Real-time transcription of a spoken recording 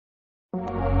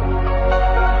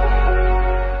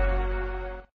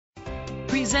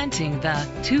Presenting the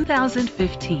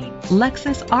 2015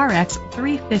 Lexus RX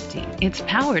 350. It's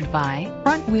powered by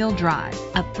front-wheel drive,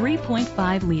 a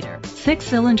 3.5-liter,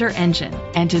 6-cylinder engine,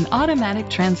 and an automatic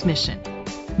transmission.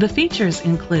 The features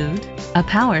include a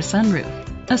power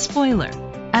sunroof, a spoiler,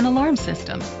 an alarm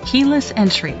system, keyless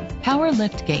entry, power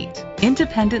liftgate,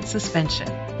 independent suspension,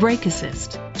 brake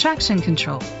assist, traction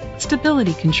control,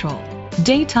 stability control,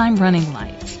 daytime running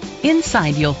lights.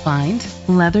 Inside you'll find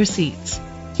leather seats,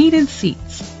 heated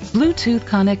seats, Bluetooth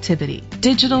connectivity,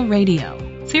 digital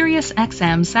radio, Sirius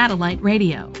XM satellite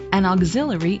radio, an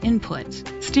auxiliary input,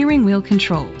 steering wheel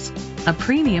controls, a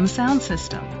premium sound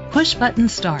system, push-button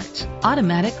start,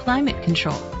 automatic climate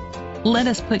control. Let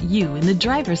us put you in the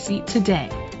driver's seat today.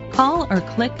 Call or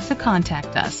click to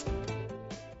contact us.